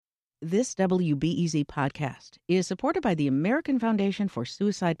This WBEZ podcast is supported by the American Foundation for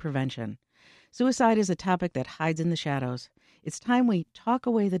Suicide Prevention. Suicide is a topic that hides in the shadows. It's time we talk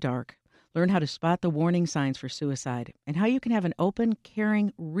away the dark, learn how to spot the warning signs for suicide, and how you can have an open,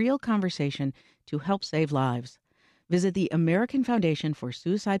 caring, real conversation to help save lives. Visit the American Foundation for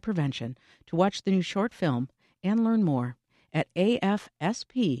Suicide Prevention to watch the new short film and learn more at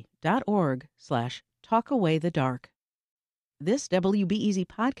afsp.org/talkawaythedark. This WBEZ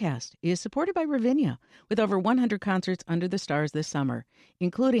podcast is supported by Ravinia, with over 100 concerts under the stars this summer,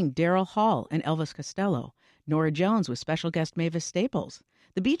 including Daryl Hall and Elvis Costello, Norah Jones with special guest Mavis Staples,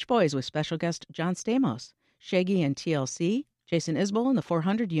 the Beach Boys with special guest John Stamos, Shaggy and TLC, Jason Isbell and the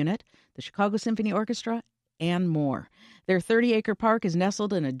 400 Unit, the Chicago Symphony Orchestra, and more. Their 30-acre park is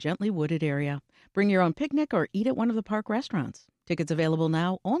nestled in a gently wooded area. Bring your own picnic or eat at one of the park restaurants. Tickets available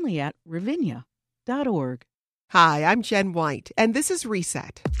now only at ravinia.org. Hi, I'm Jen White, and this is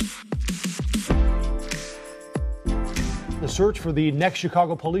Reset. The search for the next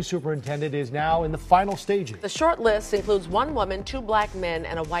Chicago police superintendent is now in the final stages. The short list includes one woman, two black men,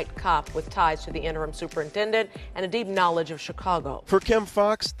 and a white cop with ties to the interim superintendent and a deep knowledge of Chicago. For Kim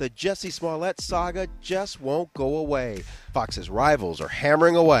Foxx, the Jussie Smollett saga just won't go away. Fox's rivals are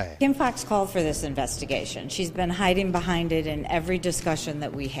hammering away. Kim Foxx called for this investigation. She's been hiding behind it in every discussion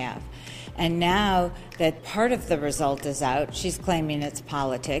that we have. And now that part of the result is out, she's claiming it's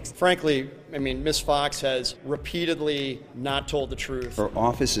politics. Frankly, Ms. Foxx has repeatedly not told the truth. Her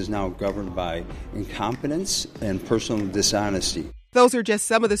office is now governed by incompetence and personal dishonesty. Those are just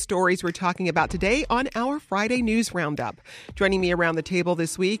some of the stories we're talking about today on our Friday News Roundup. Joining me around the table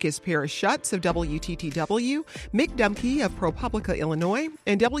this week is Paris Schutz of WTTW, Mick Dumke of ProPublica, Illinois,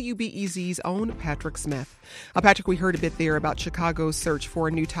 and WBEZ's own Patrick Smith. Patrick, we heard a bit there about Chicago's search for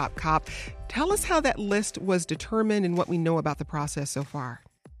a new top cop. Tell us how that list was determined and what we know about the process so far.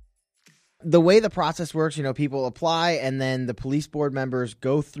 The way the process works, people apply and then the police board members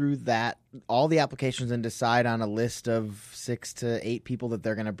go through all the applications and decide on a list of 6 to 8 people that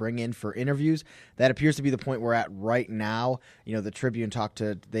they're going to bring in for interviews. That appears to be the point we're at right now. The Tribune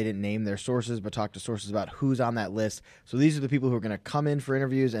they didn't name their sources, but talked to sources about who's on that list. So these are the people who are going to come in for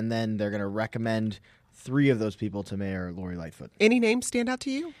interviews, and then they're going to recommend 3 of those people to Mayor Lori Lightfoot. Any names stand out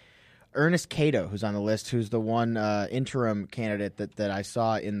to you? Ernest Cato, who's on the list, who's the one interim candidate that I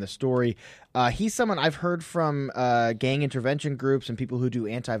saw in the story. He's someone I've heard from gang intervention groups and people who do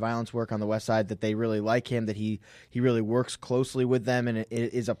anti-violence work on the West Side that they really like him, that he really works closely with them and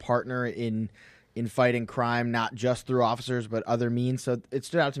is a partner in fighting crime, not just through officers but other means. So it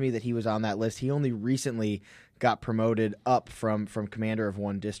stood out to me that he was on that list. He only recently got promoted up from commander of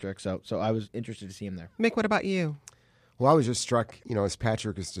one district, so I was interested to see him there. Mick, what about you? Well, I was just struck, as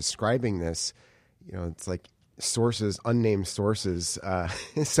Patrick is describing this, it's like sources, unnamed sources.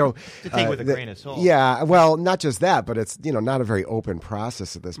 So to take with a grain of salt. Yeah, well, not just that, but it's, not a very open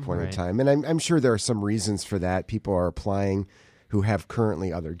process at this point in time. And I'm sure there are some reasons for that. People are applying who have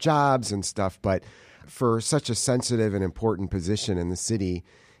currently other jobs and stuff. But for such a sensitive and important position in the city,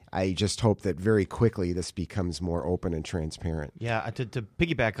 I just hope that very quickly this becomes more open and transparent. Yeah, to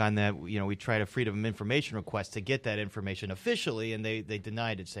piggyback on that, we tried a Freedom of Information request to get that information officially, and they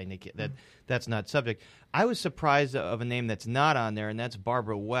denied it, saying that's not subject. I was surprised of a name that's not on there, and that's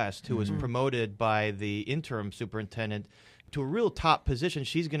Barbara West, who was promoted by the interim superintendent to a real top position.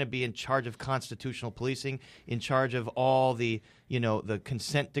 She's going to be in charge of constitutional policing, in charge of all the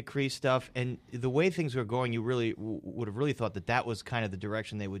consent decree stuff. And the way things were going, you really would have really thought that was kind of the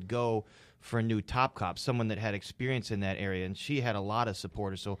direction they would go for a new top cop, someone that had experience in that area. And she had a lot of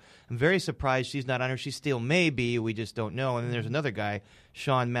supporters. So I'm very surprised she's not on her. She still may be. We just don't know. And then there's another guy,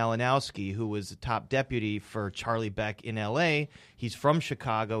 Sean Malinowski, who was the top deputy for Charlie Beck in L.A. He's from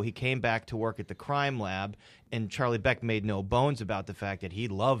Chicago. He came back to work at the crime lab. And Charlie Beck made no bones about the fact that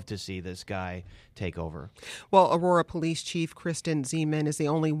he'd love to see this guy take over. Well, Aurora Police Chief Kristen Zeman is the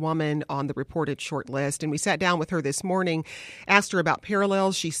only woman on the reported short list. And we sat down with her this morning, asked her about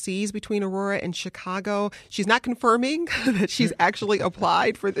parallels she sees between Aurora and Chicago. She's not confirming that she's actually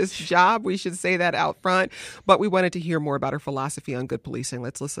applied for this job. We should say that out front. But we wanted to hear more about her philosophy on good policing.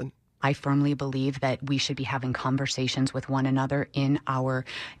 Let's listen. I firmly believe that we should be having conversations with one another in our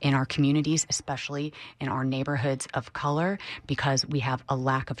communities, especially in our neighborhoods of color, because we have a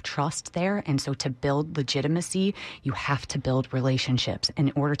lack of trust there. And so to build legitimacy, you have to build relationships. And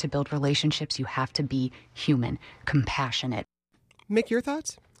in order to build relationships, you have to be human, compassionate. Mick, your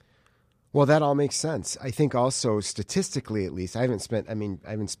thoughts? Well, that all makes sense. I think also statistically, at least, I haven't spent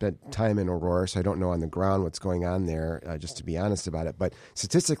time in Aurora, so I don't know on the ground what's going on there, just to be honest about it. But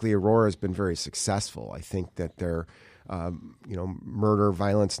statistically, Aurora has been very successful. I think that their murder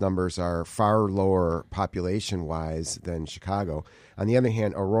violence numbers are far lower population-wise than Chicago. On the other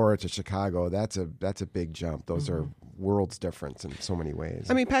hand, Aurora to Chicago, that's a big jump. Those are worlds difference in so many ways.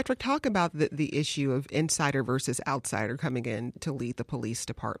 I mean, Patrick, talk about the issue of insider versus outsider coming in to lead the police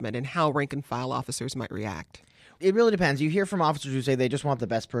department and how rank and file officers might react. It really depends. You hear from officers who say they just want the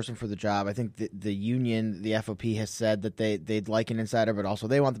best person for the job. I think the union, the FOP, has said that they'd like an insider, but also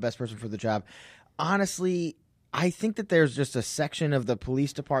they want the best person for the job. Honestly, I think that there's just a section of the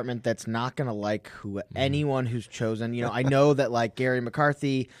police department that's not going to like anyone who's chosen. I know that like Gary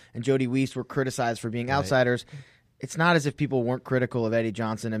McCarthy and Jody Weiss were criticized for being outsiders. It's not as if people weren't critical of Eddie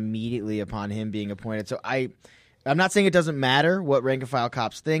Johnson immediately upon him being appointed. So I'm not saying it doesn't matter what rank and file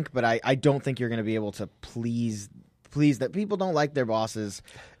cops think, but I don't think you're going to be able to please that people don't like their bosses,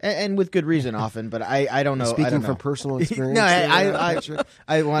 and with good reason often. But I don't know. Speaking from personal experience, no,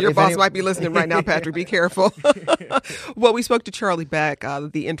 I want your boss might be listening right now, Patrick. Be careful. Well, we spoke to Charlie Beck,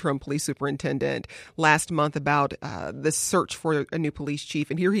 the interim police superintendent, last month about the search for a new police chief,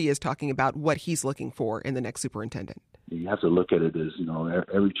 and here he is talking about what he's looking for in the next superintendent. You have to look at it as,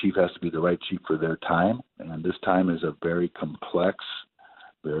 every chief has to be the right chief for their time. And this time is a very complex,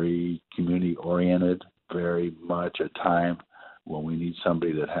 very community-oriented, very much a time when we need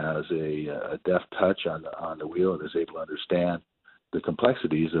somebody that has a deft touch on the wheel and is able to understand the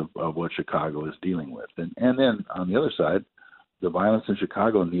complexities of what Chicago is dealing with. And then on the other side, the violence in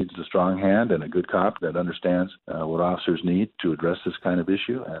Chicago needs a strong hand and a good cop that understands what officers need to address this kind of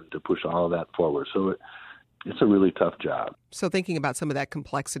issue and to push all of that forward. So it's a really tough job. So thinking about some of that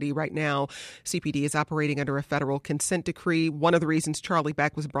complexity right now, CPD is operating under a federal consent decree. One of the reasons Charlie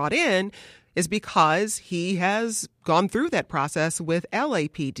Beck was brought in is because he has gone through that process with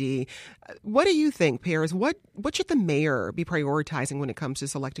LAPD. What do you think, Paris? What should the mayor be prioritizing when it comes to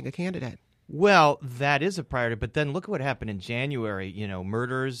selecting a candidate? Well, that is a priority, but then look at what happened in January.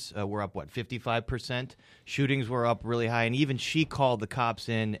 Murders were up, 55%? Shootings were up really high, and even she called the cops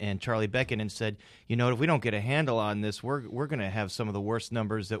in and Charlie Beck in and said, if we don't get a handle on this, we're going to have some of the worst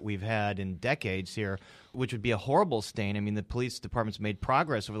numbers that we've had in decades here, which would be a horrible stain. I mean, the police department's made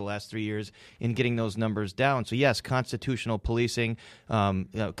progress over the last 3 years in getting those numbers down. So, yes, constitutional policing,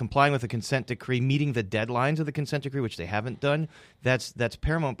 complying with the consent decree, meeting the deadlines of the consent decree, which they haven't done, that's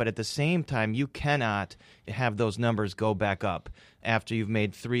paramount. But at the same time, you cannot have those numbers go back up after you've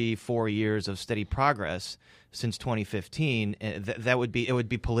made 3-4 years of steady progress since 2015. It would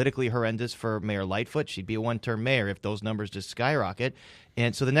be politically horrendous for Mayor Lightfoot. She'd be a one-term mayor if those numbers just skyrocket.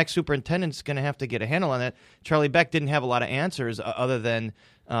 And so the next superintendent's going to have to get a handle on that. Charlie Beck didn't have a lot of answers other than,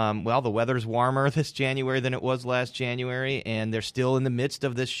 the weather's warmer this January than it was last January, and they're still in the midst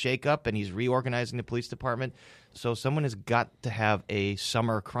of this shakeup, and he's reorganizing the police department. So someone has got to have a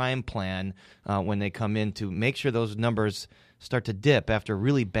summer crime plan when they come in to make sure those numbers start to dip after a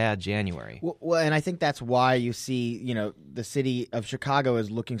really bad January. Well, and I think that's why you see, the city of Chicago is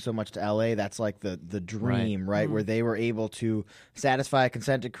looking so much to L.A. That's like the dream, right? Mm-hmm. Where they were able to satisfy a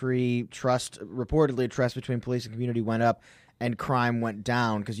consent decree, reportedly trust between police and community went up, and crime went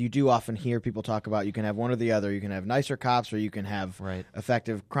down. Because you do often hear people talk about you can have one or the other. You can have nicer cops or you can have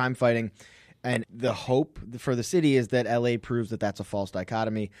effective crime fighting. And the hope for the city is that L.A. proves that that's a false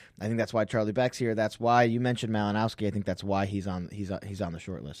dichotomy. I think that's why Charlie Beck's here. That's why you mentioned Malinowski. I think that's why he's on the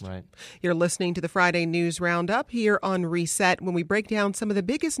short list. Right. You're listening to the Friday News Roundup here on Reset. When we break down some of the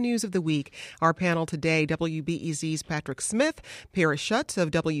biggest news of the week, our panel today, WBEZ's Patrick Smith, Paris Schutz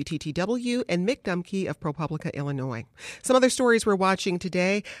of WTTW, and Mick Dumke of ProPublica Illinois. Some other stories we're watching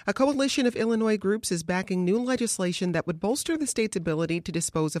today. A coalition of Illinois groups is backing new legislation that would bolster the state's ability to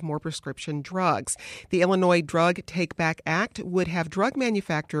dispose of more prescription drugs. The Illinois Drug Take Back Act would have drug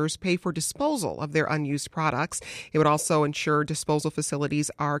manufacturers pay for disposal of their unused products. It would also ensure disposal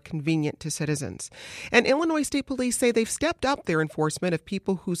facilities are convenient to citizens. And Illinois State Police say they've stepped up their enforcement of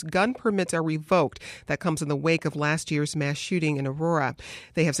people whose gun permits are revoked. That comes in the wake of last year's mass shooting in Aurora.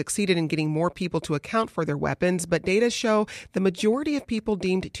 They have succeeded in getting more people to account for their weapons, but data show the majority of people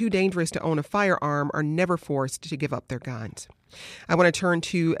deemed too dangerous to own a firearm are never forced to give up their guns. I want to turn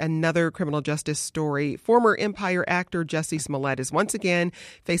to another criminal justice story. Former Empire actor Jussie Smollett is once again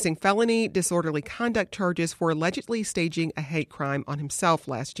facing felony disorderly conduct charges for allegedly staging a hate crime on himself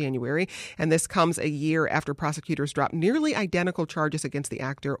last January. And this comes a year after prosecutors dropped nearly identical charges against the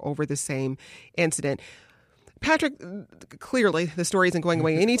actor over the same incident. Patrick, clearly the story isn't going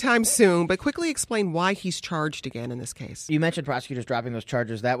away anytime soon, but quickly explain why he's charged again in this case. You mentioned prosecutors dropping those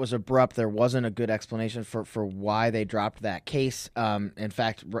charges. That was abrupt. There wasn't a good explanation for why they dropped that case. In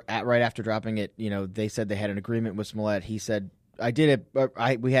fact, right after dropping it, they said they had an agreement with Smollett. He said, I did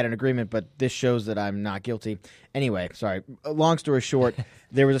it. We had an agreement, but this shows that I'm not guilty. Anyway, sorry. Long story short,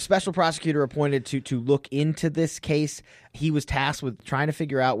 there was a special prosecutor appointed to look into this case. He was tasked with trying to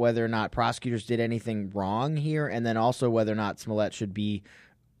figure out whether or not prosecutors did anything wrong here, and then also whether or not Smollett should be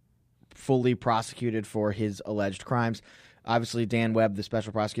fully prosecuted for his alleged crimes. Obviously, Dan Webb, the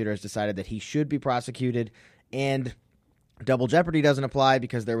special prosecutor, has decided that he should be prosecuted, and double jeopardy doesn't apply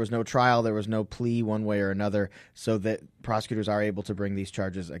because there was no trial, there was no plea one way or another, so that prosecutors are able to bring these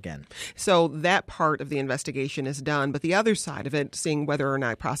charges again. So that part of the investigation is done, but the other side of it, seeing whether or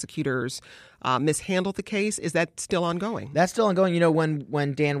not prosecutors mishandled the case, is that still ongoing? That's still ongoing. You know,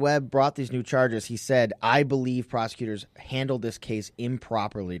 when Dan Webb brought these new charges, he said, I believe prosecutors handled this case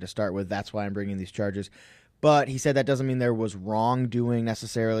improperly to start with. That's why I'm bringing these charges. But he said that doesn't mean there was wrongdoing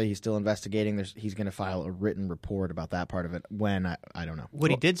necessarily. He's still investigating. He's going to file a written report about that part of it. When I don't know.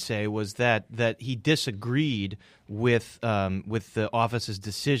 What he did say was that he disagreed with the office's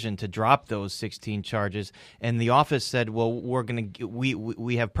decision to drop those 16 charges, and the office said, "Well,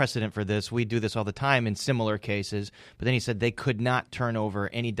 we have precedent for this. We do this all the time in similar cases." But then he said they could not turn over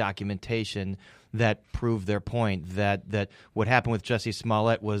any documentation that proved their point, that what happened with Jussie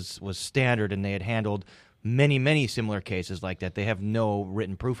Smollett was standard, and they had handled many similar cases like that. They have no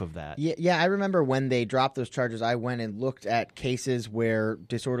written proof of that. Yeah, I remember when they dropped those charges, I went and looked at cases where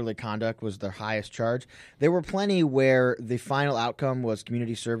disorderly conduct was the highest charge. There were plenty where the final outcome was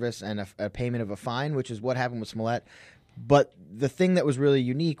community service and a payment of a fine, which is what happened with Smollett. But the thing that was really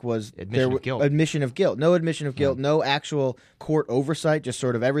unique was admission of guilt. Admission of guilt. No admission of guilt, no actual court oversight, just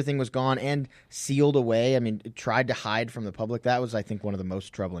sort of everything was gone and sealed away. I mean, it tried to hide from the public. That was, I think, one of the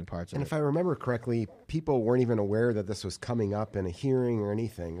most troubling parts of it. And if I remember correctly, people weren't even aware that this was coming up in a hearing or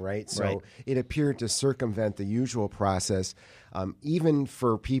anything, right? So it appeared to circumvent the usual process, even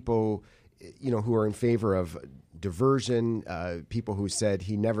for people, who are in favor of diversion, people who said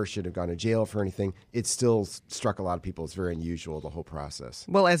he never should have gone to jail for anything. It still struck a lot of people as very unusual, the whole process.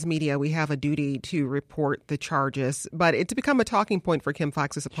 Well, as media, we have a duty to report the charges, but it's become a talking point for Kim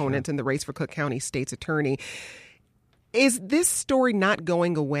Foxx's opponents in the race for Cook County State's attorney. Is this story not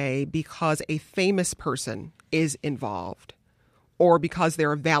going away because a famous person is involved? Or because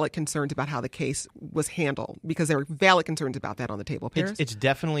there are valid concerns about how the case was handled? Because there are valid concerns about that on the table, Paris? It's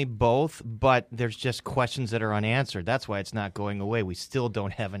definitely both, but there's just questions that are unanswered. That's why it's not going away. We still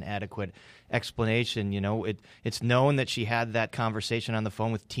don't have an adequate explanation. It's known that she had that conversation on the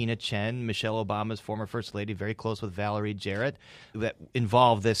phone with Tina Chen, Michelle Obama's former first lady, very close with Valerie Jarrett, that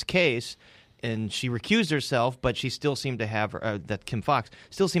involved this case. And she recused herself, but she still seemed to have that Kim Foxx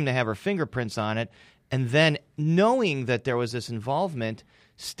still seemed to have her fingerprints on it. And then, knowing that there was this involvement,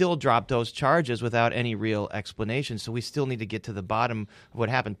 still dropped those charges without any real explanation. So we still need to get to the bottom of what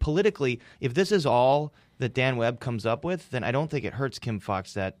happened. Politically, if this is all that Dan Webb comes up with, then I don't think it hurts Kim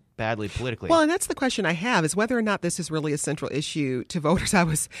Foxx that badly politically. Well, and that's the question I have, is whether or not this is really a central issue to voters. I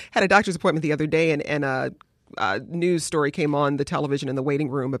had a doctor's appointment the other day, and a news story came on the television in the waiting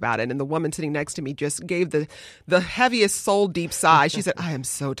room about it, and the woman sitting next to me just gave the heaviest soul deep sigh. She said, "I am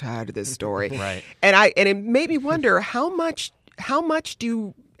so tired of this story." Right. And it made me wonder how much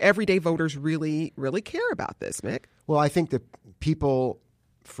do everyday voters really care about this, Mick? Well, I think that people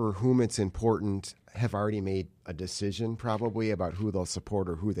for whom it's important have already made a decision probably about who they'll support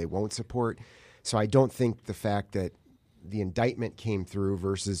or who they won't support. So I don't think the fact that the indictment came through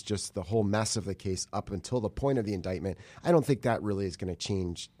versus just the whole mess of the case up until the point of the indictment, I don't think that really is going to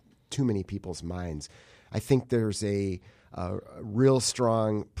change too many people's minds. I think there's a real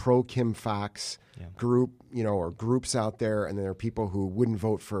strong pro-Kim Foxx group, or groups out there, and there are people who wouldn't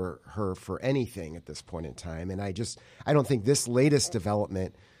vote for her for anything at this point in time. And I don't think this latest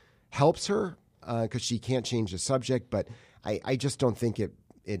development helps her because she can't change the subject, but I just don't think it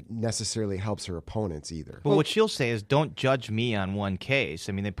necessarily helps her opponents either. Well, what she'll say is, don't judge me on one case.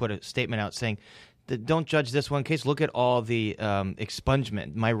 I mean, they put a statement out saying, don't judge this one case. Look at all the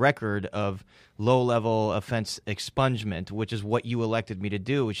expungement, my record of low-level offense expungement, which is what you elected me to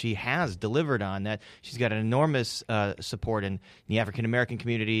do. She has delivered on that. She's got an enormous support in the African-American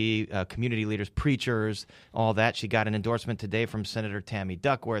community, community leaders, preachers, all that. She got an endorsement today from Senator Tammy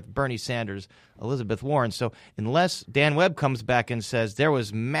Duckworth, Bernie Sanders, Elizabeth Warren. So unless Dan Webb comes back and says there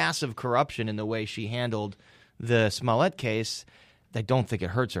was massive corruption in the way she handled the Smollett case, I don't think it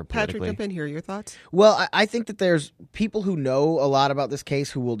hurts her politically. Patrick, jump in here. Your thoughts? Well, I think that there's people who know a lot about this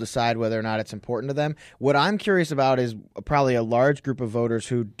case who will decide whether or not it's important to them. What I'm curious about is probably a large group of voters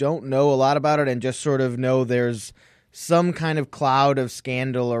who don't know a lot about it and just sort of know there's some kind of cloud of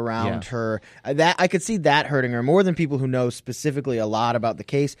scandal around her. That I could see that hurting her more than people who know specifically a lot about the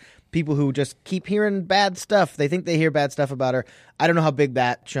case. People who just keep hearing bad stuff. They think they hear bad stuff about her. I don't know how big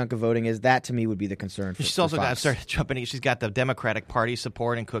that chunk of voting is. That, to me, would be the concern for She's also Fox. got jumping in. She's got the Democratic Party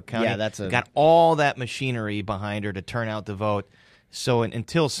support in Cook County. Yeah, got all that machinery behind her to turn out the vote. So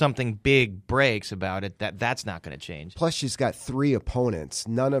until something big breaks about it, that's not going to change. Plus, she's got 3 opponents,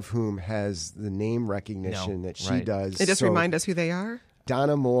 none of whom has the name recognition that she does. And just remind us who they are.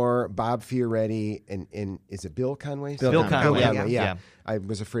 Donna Moore, Bob Fioretti, and is it Bill Conway? Bill Conway, yeah. I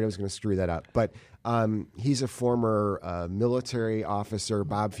was afraid I was going to screw that up. But he's a former military officer,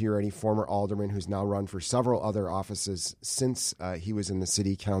 Bob Fioretti, former alderman, who's now run for several other offices since he was in the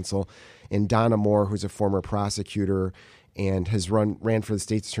city council, and Donna Moore, who's a former prosecutor and has ran for the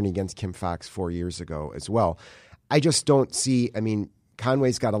state's attorney against Kim Foxx 4 years ago as well. I just don't see,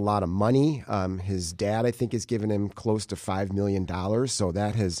 Conway's got a lot of money. His dad, I think, has given him close to $5 million. So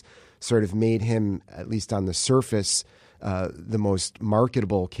that has sort of made him, at least on the surface, the most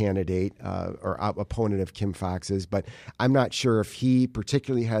marketable candidate or opponent of Kim Foxx's. But I'm not sure if he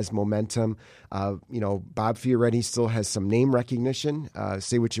particularly has momentum. Bob Fioretti still has some name recognition.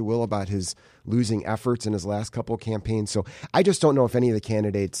 Say what you will about his losing efforts in his last couple of campaigns. So I just don't know if any of the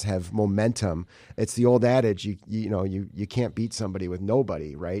candidates have momentum. It's the old adage, you can't beat somebody with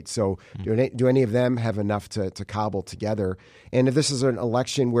nobody, right? So do any of them have enough to cobble together? And if this is an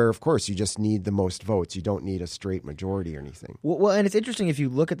election where, of course, you just need the most votes, you don't need a straight majority or anything. Well, and it's interesting if you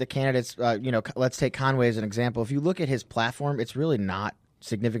look at the candidates, let's take Conway as an example. If you look at his platform, it's really not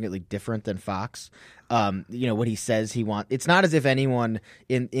significantly different than Fox. What he says he wants. It's not as if anyone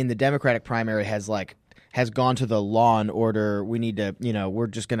in the Democratic primary has gone to the law and order. We need to, we're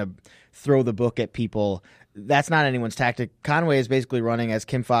just going to throw the book at people. That's not anyone's tactic. Conway is basically running as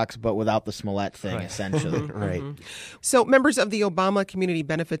Kim Foxx, but without the Smollett thing, essentially. Right. So members of the Obama Community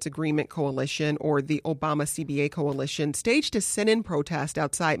Benefits Agreement Coalition, or the Obama CBA Coalition, staged a sit-in protest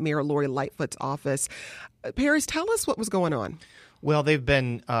outside Mayor Lori Lightfoot's office. Paris, tell us what was going on. Well, they've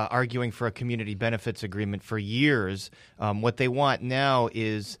been arguing for a community benefits agreement for years. What they want now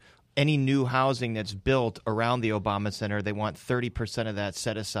is any new housing that's built around the Obama Center, they want 30% of that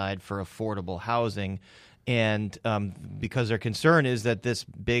set aside for affordable housing. And because their concern is that this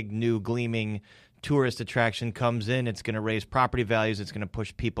big, new, gleaming tourist attraction comes in, it's going to raise property values, it's going to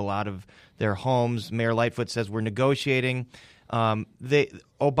push people out of their homes. Mayor Lightfoot says we're negotiating.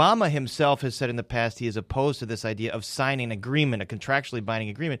 Obama himself has said in the past he is opposed to this idea of signing an agreement, a contractually binding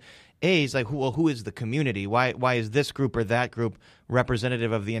agreement. He's like, who is the community? Why is this group or that group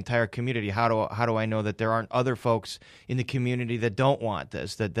representative of the entire community? How do I know that there aren't other folks in the community that don't want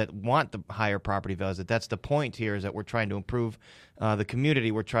this, that want the higher property values? That's the point here, is that we're trying to improve the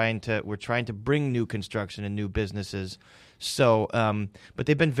community. We're trying to bring new construction and new businesses. So, but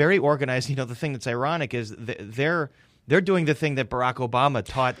they've been very organized. The thing that's ironic is they're doing the thing that Barack Obama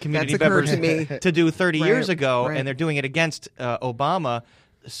taught community members to do 30 years ago, and they're doing it against Obama.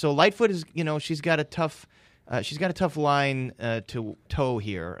 So Lightfoot is, she's got a tough line to toe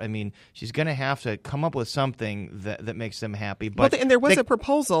here. I mean, she's going to have to come up with something that makes them happy. But and there was a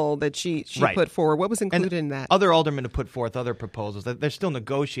proposal that she put forward. What was included in that? Other aldermen have put forth other proposals. They're still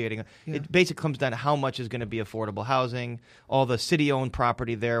negotiating. Yeah. It basically comes down to how much is going to be affordable housing. All the city-owned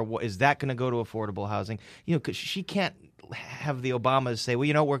property there, is that going to go to affordable housing? Because she can't have the Obamas say,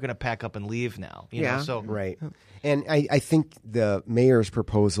 well, we're going to pack up and leave now. Right. And I think the mayor's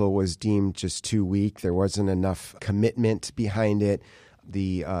proposal was deemed just too weak. There wasn't enough commitment behind it.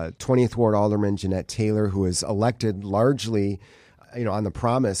 The 20th Ward Alderman, Jeanette Taylor, who was elected largely on the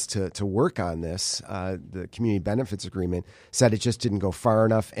promise to work on this, the community benefits agreement, said it just didn't go far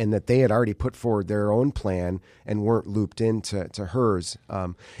enough, and that they had already put forward their own plan and weren't looped into hers.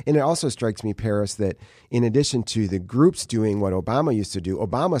 And it also strikes me, Paris, that in addition to the groups doing what Obama used to do,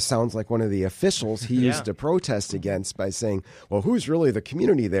 Obama sounds like one of the officials he used to protest against by saying, well, who's really the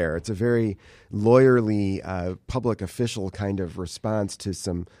community there? It's a very lawyerly public official kind of response to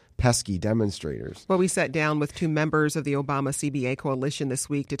some pesky demonstrators. Well, we sat down with 2 members of the Obama CBA coalition this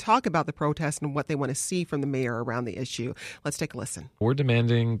week to talk about the protest and what they want to see from the mayor around the issue. Let's take a listen. We're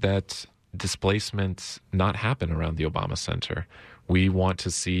demanding that displacement not happen around the Obama Center. We want to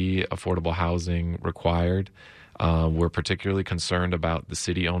see affordable housing required. We're particularly concerned about the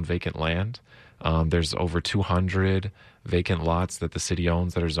city-owned vacant land. There's over 200 vacant lots that the city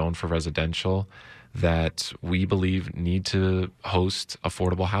owns that are zoned for residential that we believe need to host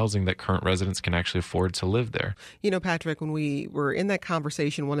affordable housing that current residents can actually afford to live there. Patrick, when we were in that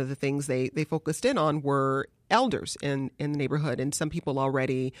conversation, one of the things they focused in on were elders in the neighborhood, and some people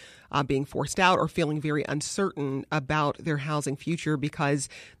already being forced out or feeling very uncertain about their housing future because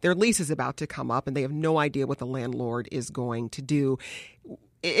their lease is about to come up and they have no idea what the landlord is going to do.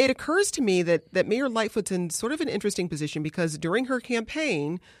 It occurs to me that Mayor Lightfoot's in sort of an interesting position because during her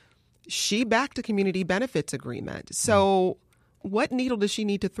campaign, she backed a community benefits agreement. So what needle does she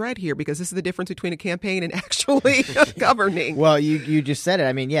need to thread here? Because this is the difference between a campaign and actually governing. Well, you just said it.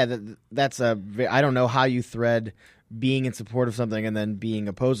 I mean, yeah, that's I don't know how you thread being in support of something and then being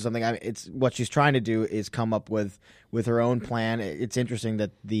opposed to something. I mean, it's what she's trying to do is come up with her own plan. It's interesting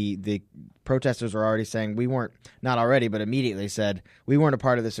that the protesters are already saying not already, but immediately said we weren't a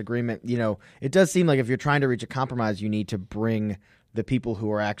part of this agreement. You know, it does seem like if you're trying to reach a compromise, you need to bring the people who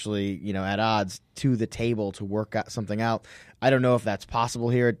are actually, at odds to the table to work something out. I don't know if that's possible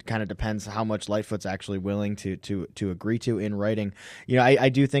here. It kind of depends how much Lightfoot's actually willing to agree to in writing. I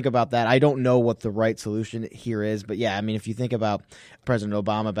do think about that. I don't know what the right solution here is, but yeah, I mean, if you think about President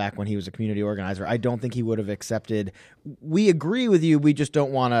Obama back when he was a community organizer, I don't think he would have accepted, we agree with you, we just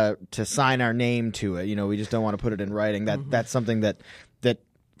don't want to sign our name to it. We just don't want to put it in writing. That's something that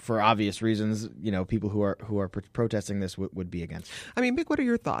for obvious reasons, people who are protesting this would be against. I mean, Mick, what are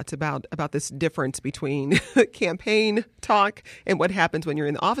your thoughts about this difference between campaign talk and what happens when you're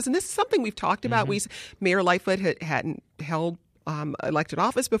in the office? And this is something we've talked about. Mayor Lightfoot hadn't held elected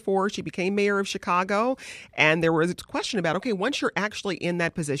office before she became mayor of Chicago. And there was a question about, okay, once you're actually in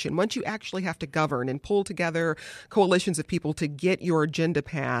that position, once you actually have to govern and pull together coalitions of people to get your agenda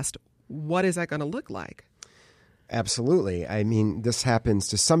passed, what is that going to look like? Absolutely. I mean, this happens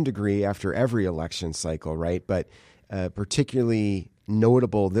to some degree after every election cycle, right? But particularly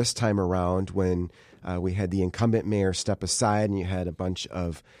notable this time around when we had the incumbent mayor step aside and you had a bunch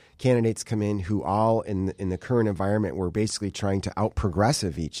of candidates come in who all in the current environment were basically trying to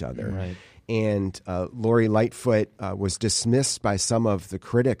out-progressive each other. Right. And Lori Lightfoot was dismissed by some of the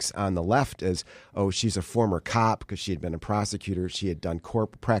critics on the left as, she's a former cop because she had been a prosecutor. She had done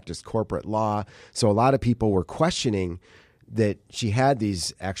practiced corporate law. So a lot of people were questioning that she had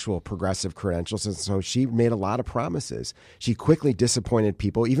these actual progressive credentials. And so she made a lot of promises. She quickly disappointed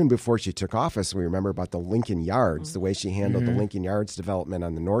people even before she took office. We remember about the Lincoln Yards, the way she handled the Lincoln Yards development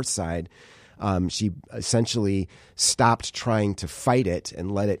on the north side. She essentially stopped trying to fight it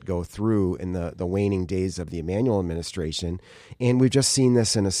and let it go through in the waning days of the Emanuel administration. And we've just seen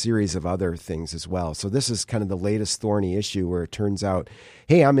this in a series of other things as well. So this is kind of the latest thorny issue where it turns out,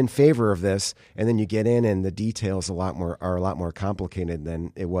 hey, I'm in favor of this. And then you get in and the details are a lot more complicated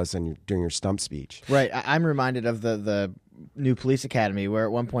than it was during your stump speech. Right. I'm reminded of the new police academy, where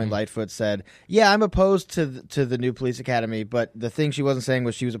at one point Lightfoot said, yeah, I'm opposed to the new police academy, but the thing she wasn't saying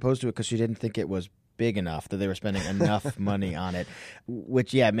was she was opposed to it because she didn't think it was big enough, that they were spending enough money on it,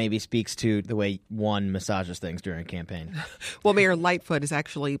 which, maybe speaks to the way one massages things during a campaign. Well, Mayor Lightfoot has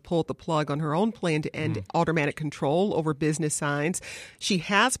actually pulled the plug on her own plan to end aldermanic control over business signs. She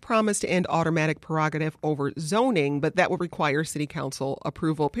has promised to end aldermanic prerogative over zoning, but that would require city council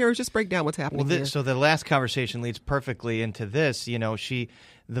approval. Paris, just break down what's happening here. So the last conversation leads perfectly into this.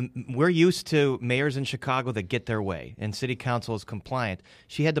 We're used to mayors in Chicago that get their way, and city council is compliant.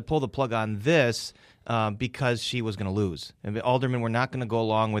 She had to pull the plug on this because she was going to lose. And the aldermen were not going to go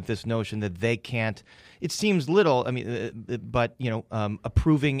along with this notion that they can't. It seems little, but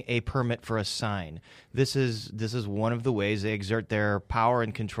approving a permit for a sign. This is one of the ways they exert their power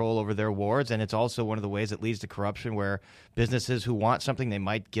and control over their wards, and it's also one of the ways that leads to corruption, where businesses who want something, they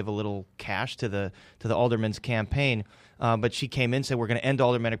might give a little cash to the alderman's campaign. But she came in and said, we're going to end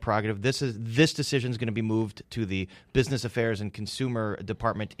aldermanic prerogative. This decision is going to be moved to the Business Affairs and Consumer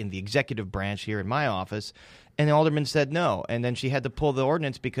Department in the executive branch here in my office. And the alderman said no. And then she had to pull the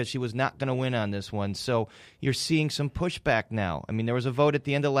ordinance because she was not going to win on this one. So you're seeing some pushback now. I mean, there was a vote at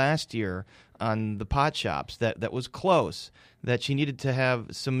the end of last year on the pot shops that was close, that she needed to have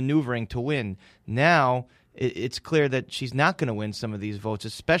some maneuvering to win. Now it's clear that she's not going to win some of these votes,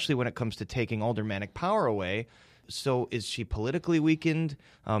 especially when it comes to taking aldermanic power away. So is she politically weakened?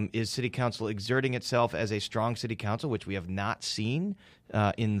 Is city council exerting itself as a strong city council, which we have not seen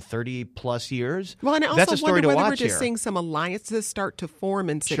in 30-plus years? Well, and I also wonder whether we're just seeing some alliances start to form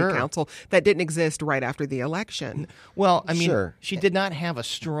in city council that didn't exist right after the election. Well, I mean, she did not have a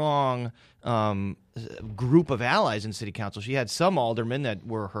strong group of allies in city council. She had some aldermen that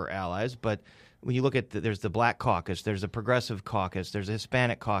were her allies, but when you look at there's the Black Caucus, there's the Progressive Caucus, there's the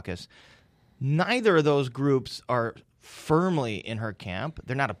Hispanic Caucus. Neither of those groups are firmly in her camp.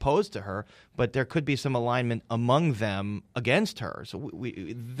 They're not opposed to her, but there could be some alignment among them against her. So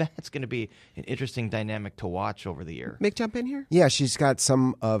that's going to be an interesting dynamic to watch over the year. Mick, jump in here? Yeah, she's got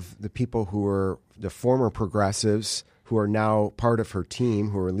some of the people who are the former progressives who are now part of her team,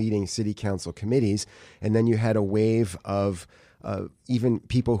 who are leading city council committees. And then you had a wave of even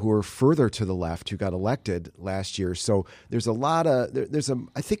people who are further to the left who got elected last year. So there's a lot of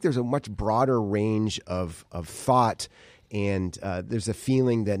I think there's a much broader range of thought, and there's a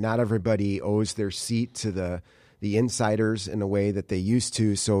feeling that not everybody owes their seat to the insiders in a way that they used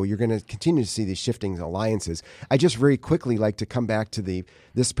to. So you're going to continue to see these shifting alliances. I just very quickly like to come back to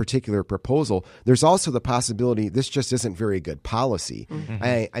this particular proposal. There's also the possibility this just isn't very good policy.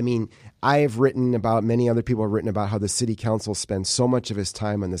 Mm-hmm. I mean, I've written about, many other people have written about how the city council spends so much of his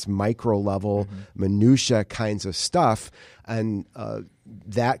time on this micro level, minutia kinds of stuff. And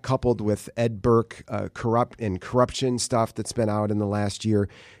that coupled with Ed Burke corruption stuff that's been out in the last year,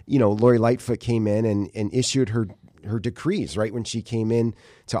 Lori Lightfoot came in and issued her decrees right when she came in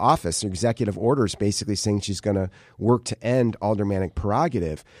to office, executive orders basically saying she's going to work to end aldermanic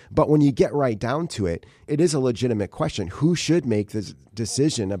prerogative. But when you get right down to it, it is a legitimate question. Who should make this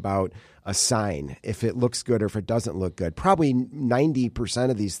decision about a sign, if it looks good or if it doesn't look good? Probably 90%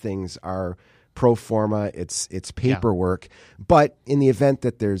 of these things are pro forma, it's paperwork. Yeah. But in the event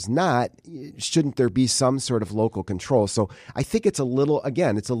that there's not, shouldn't there be some sort of local control? So I think it's a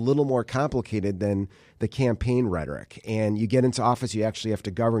little more complicated than the campaign rhetoric. And you get into office, you actually have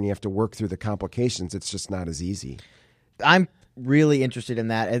to govern, you have to work through the complications. It's just not as easy. I'm really interested in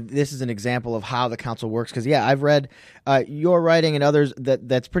that. And this is an example of how the council works. Because, I've read your writing and others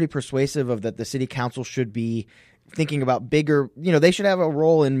that's pretty persuasive of that the city council should be thinking about bigger, they should have a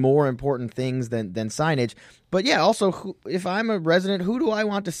role in more important things than signage. But also, if I'm a resident, who do I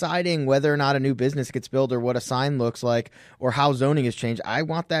want deciding whether or not a new business gets built or what a sign looks like or how zoning is changed? I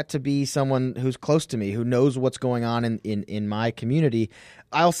want that to be someone who's close to me, who knows what's going on in my community.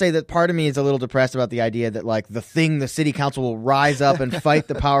 I'll say that part of me is a little depressed about the idea that the thing the city council will rise up and fight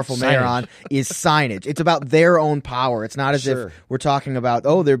the powerful mayor on is signage. It's about their own power. It's not as if we're talking about,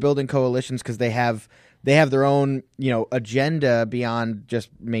 they're building coalitions because they have their own, agenda beyond just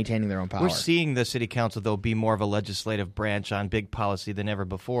maintaining their own power. We're seeing the city council, though, be more of a legislative branch on big policy than ever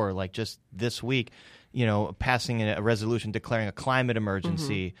before. Like just this week, passing a resolution declaring a climate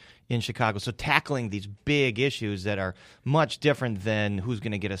emergency in Chicago. So tackling these big issues that are much different than who's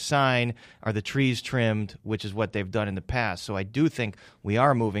going to get a sign, are the trees trimmed, which is what they've done in the past. So I do think we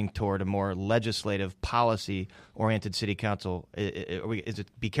are moving toward a more legislative, policy-oriented city council. Is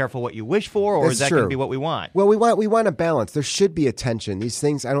it be careful what you wish for, or is that going to be what we want? Well, we want a balance. There should be a tension. These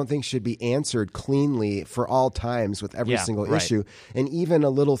things I don't think should be answered cleanly for all times with every single issue. And even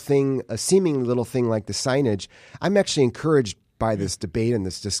a seemingly little thing like the signage, I'm actually encouraged by this debate and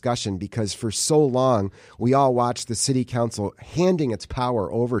this discussion, because for so long we all watched the city council handing its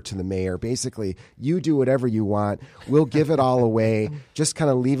power over to the mayor. Basically, you do whatever you want. We'll give it all away. Just kind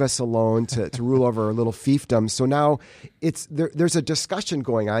of leave us alone to rule over our little fiefdom. So now there's a discussion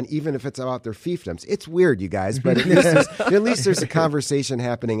going on, even if it's about their fiefdoms. It's weird, you guys, but at least there's a conversation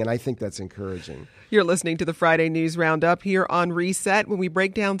happening, and I think that's encouraging. You're listening to the Friday News Roundup here on Reset, when we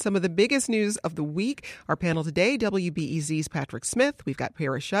break down some of the biggest news of the week. Our panel today, WBEZ's Patrick Smith. We've got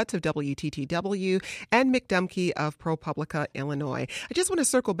Paris Schutz of WTTW and Mick Dumke of ProPublica Illinois. I just want to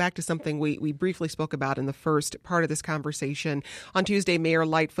circle back to something we briefly spoke about in the first part of this conversation. On Tuesday, Mayor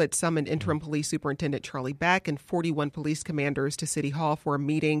Lightfoot summoned Interim Police Superintendent Charlie Beck and 41 police commanders to City Hall for a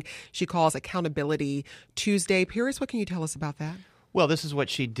meeting she calls Accountability Tuesday. Paris, what can you tell us about that? Well, this is what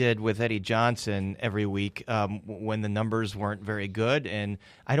she did with Eddie Johnson every week when the numbers weren't very good. And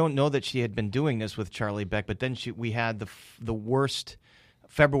I don't know that she had been doing this with Charlie Beck, but then we had the worst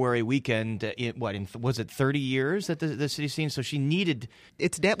February weekend, was it 30 years that the city's seen? So she needed...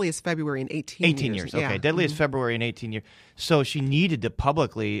 It's deadliest February in 18 years. 18 years, okay. Yeah. Deadliest February in 18 years. So she needed to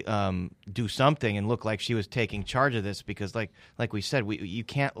publicly do something and look like she was taking charge of this, because like we said, you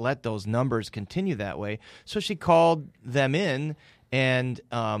can't let those numbers continue that way. So she called them in and,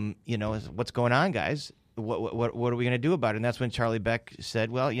 what's going on, guys? What are we going to do about it? And that's when Charlie Beck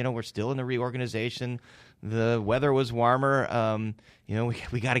said, well, we're still in the reorganization. The weather was warmer.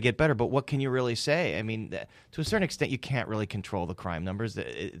 We got to get better. But what can you really say? I mean, to a certain extent, you can't really control the crime numbers.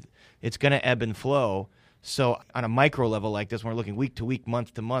 It's going to ebb and flow. So on a micro level like this, when we're looking week to week,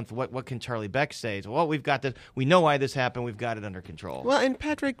 month to month, what can Charlie Beck say? So, well, we've got this. We know why this happened. We've got it under control. Well, and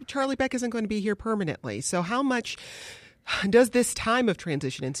Patrick, Charlie Beck isn't going to be here permanently. So how much does this time of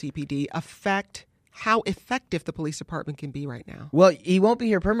transition in CPD affect how effective the police department can be right now. Well, he won't be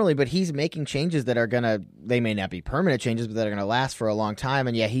here permanently, but he's making changes that are they may not be permanent changes, but that are going to last for a long time.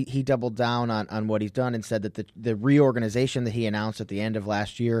 And yeah, he doubled down on what he's done and said that the reorganization that he announced at the end of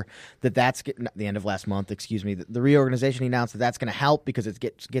last year, that's the end of last month, the reorganization he announced that's going to help because it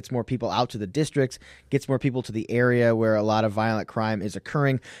gets more people out to the districts, gets more people to the area where a lot of violent crime is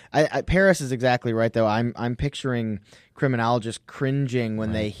occurring. Paris is exactly right, though. I'm picturing criminologists cringing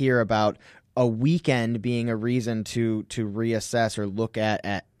when they hear about a weekend being a reason to reassess or look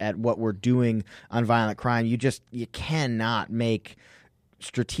at what we're doing on violent crime. You cannot make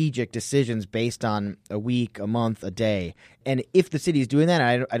strategic decisions based on a week, a month, a day. And if the city is doing that,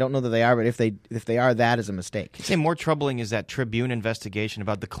 I don't know that they are, but if they are, that is a mistake. I'd say more troubling is that Tribune investigation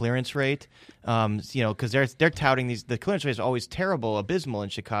about the clearance rate. Because they're touting the clearance rate is always terrible, abysmal in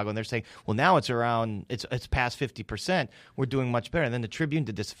Chicago, and they're saying, well, now it's past 50%. We're doing much better. And then the Tribune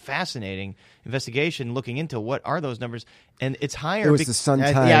did this fascinating investigation looking into what are those numbers, and it's higher. It was the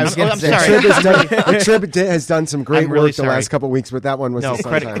Sun-Times. I'm sorry. The Trib has done some great work the last couple of weeks, but that one was the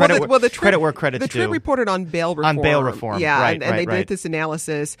Sun-Times. Credit where credit's due. The Trib reported on bail reform. On bail reform. Yeah, and they did this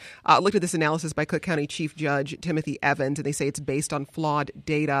analysis, looked at this analysis by Cook County Chief Judge Timothy Evans, and they say it's based on flawed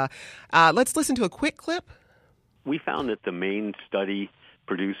data. Let's listen to a quick clip. We found that the main study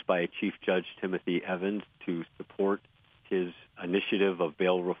produced by Chief Judge Timothy Evans to support his initiative of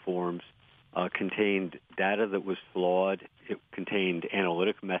bail reforms contained data that was flawed. It contained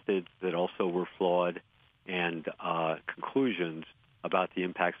analytic methods that also were flawed, and conclusions about the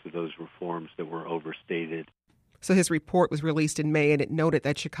impacts of those reforms that were overstated. So his report was released in May, and it noted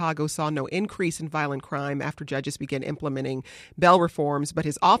that Chicago saw no increase in violent crime after judges began implementing bail reforms, but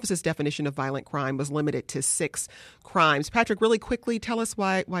his office's definition of violent crime was limited to 6 crimes. Patrick, really quickly, tell us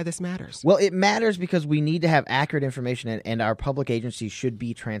why this matters. Well, it matters because we need to have accurate information, and our public agencies should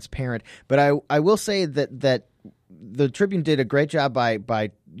be transparent. But I will say that the Tribune did a great job by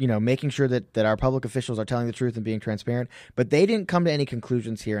making sure that our public officials are telling the truth and being transparent, but they didn't come to any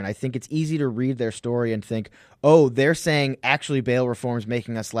conclusions here. And I think it's easy to read their story and think, oh, they're saying actually bail reform is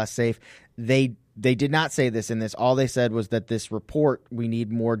making us less safe. They did not say this in this. All they said was that this report, we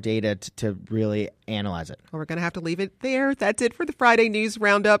need more data to really analyze it. Well, we're going to have to leave it there. That's it for the Friday News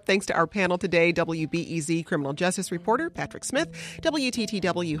Roundup. Thanks to our panel today, WBEZ criminal justice reporter Patrick Smith,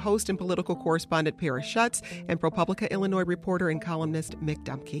 WTTW host and political correspondent Paris Schutz, and ProPublica Illinois reporter and columnist Mick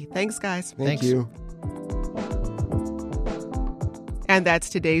Dumke. Thanks, guys. Thank you. And that's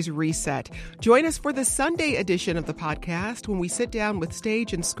today's Reset. Join us for the Sunday edition of the podcast when we sit down with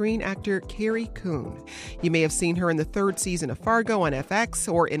stage and screen actor Carrie Coon. You may have seen her in the 3rd season of Fargo on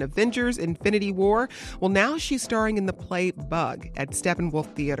FX or in Avengers Infinity War. Well, now she's starring in the play Bug at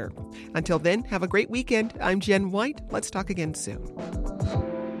Steppenwolf Theater. Until then, have a great weekend. I'm Jen White. Let's talk again soon.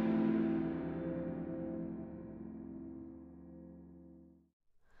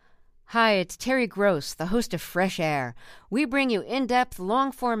 Hi, it's Terry Gross, the host of Fresh Air. We bring you in-depth,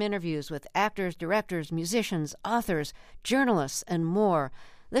 long-form interviews with actors, directors, musicians, authors, journalists, and more.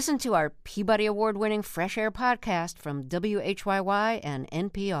 Listen to our Peabody Award-winning Fresh Air podcast from WHYY and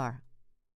NPR.